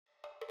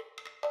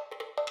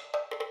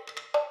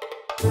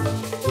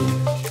Brian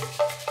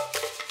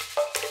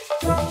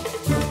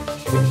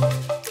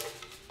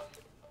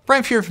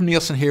Fury from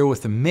Nielsen here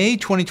with the May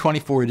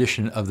 2024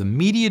 edition of the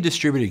Media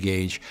Distributor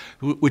Gauge,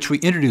 which we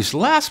introduced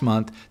last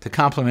month to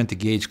complement the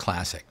Gauge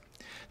Classic.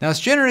 Now,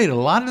 it's generated a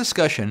lot of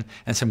discussion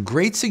and some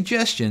great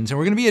suggestions, and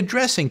we're going to be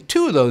addressing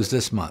two of those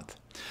this month.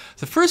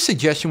 The first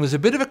suggestion was a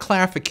bit of a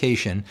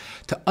clarification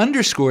to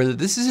underscore that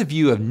this is a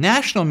view of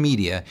national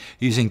media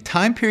using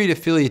time period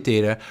affiliate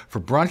data for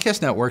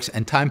broadcast networks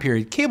and time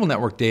period cable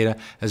network data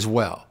as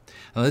well.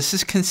 Now, this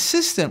is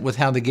consistent with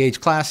how the Gauge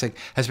Classic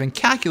has been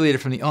calculated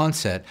from the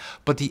onset,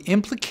 but the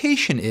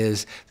implication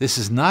is this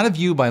is not a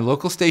view by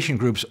local station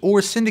groups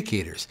or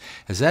syndicators,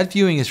 as that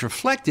viewing is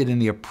reflected in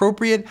the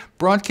appropriate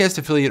broadcast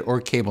affiliate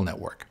or cable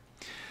network.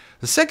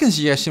 The second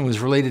suggestion was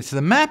related to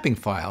the mapping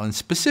file, and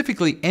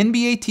specifically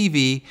NBA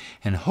TV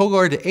and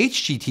Hogarth to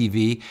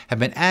HGTV have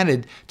been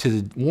added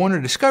to the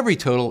Warner Discovery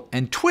total,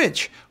 and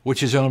Twitch,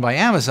 which is owned by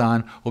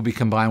Amazon, will be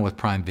combined with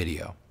Prime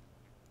Video.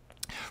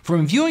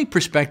 From a viewing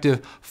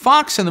perspective,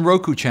 Fox and the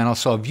Roku channel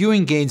saw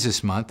viewing gains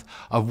this month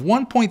of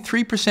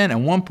 1.3%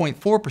 and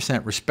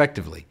 1.4%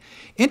 respectively.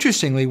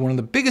 Interestingly, one of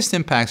the biggest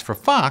impacts for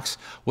Fox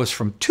was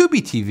from Tubi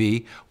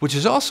TV, which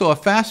is also a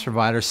FAST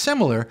provider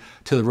similar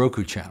to the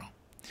Roku channel.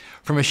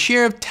 From a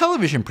share of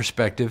television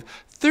perspective,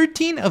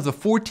 13 of the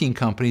 14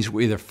 companies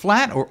were either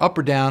flat or up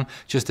or down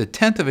just a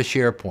tenth of a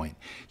share point.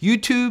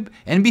 YouTube,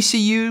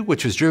 NBCU,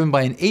 which was driven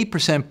by an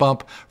 8%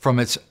 bump from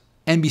its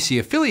NBC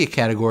affiliate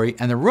category,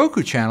 and the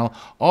Roku channel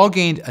all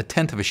gained a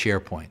tenth of a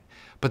share point.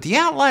 But the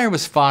outlier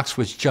was Fox,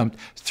 which jumped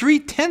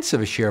 0.3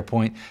 of a share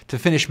point to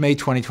finish May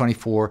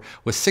 2024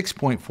 with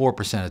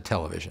 6.4% of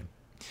television.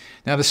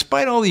 Now,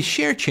 despite all these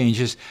share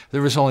changes,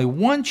 there was only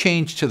one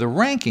change to the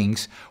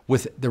rankings,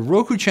 with the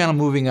Roku channel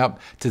moving up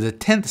to the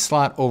 10th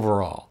slot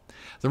overall.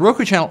 The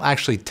Roku channel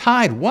actually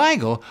tied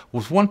Waggle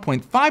with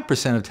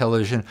 1.5% of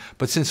television,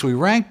 but since we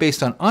rank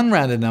based on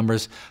unrounded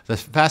numbers, the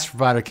FAST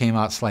provider came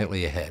out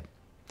slightly ahead.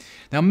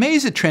 Now, May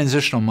is a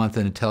transitional month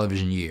in a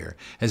television year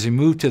as we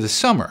move to the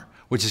summer,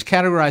 which is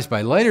categorized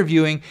by lighter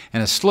viewing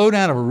and a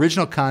slowdown of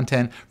original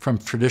content from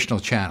traditional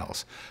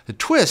channels. The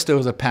twist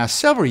over the past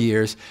several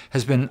years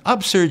has been an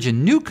upsurge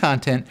in new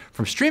content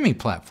from streaming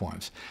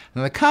platforms.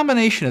 Now, the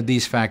combination of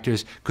these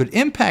factors could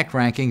impact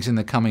rankings in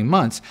the coming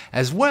months,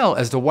 as well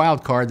as the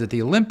wild card that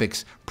the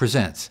Olympics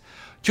presents.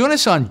 Join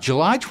us on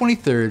July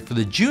 23rd for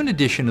the June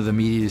edition of the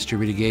Media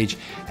Distributor Gauge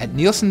at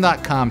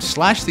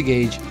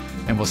nielsen.com/thegauge,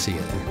 and we'll see you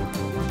there.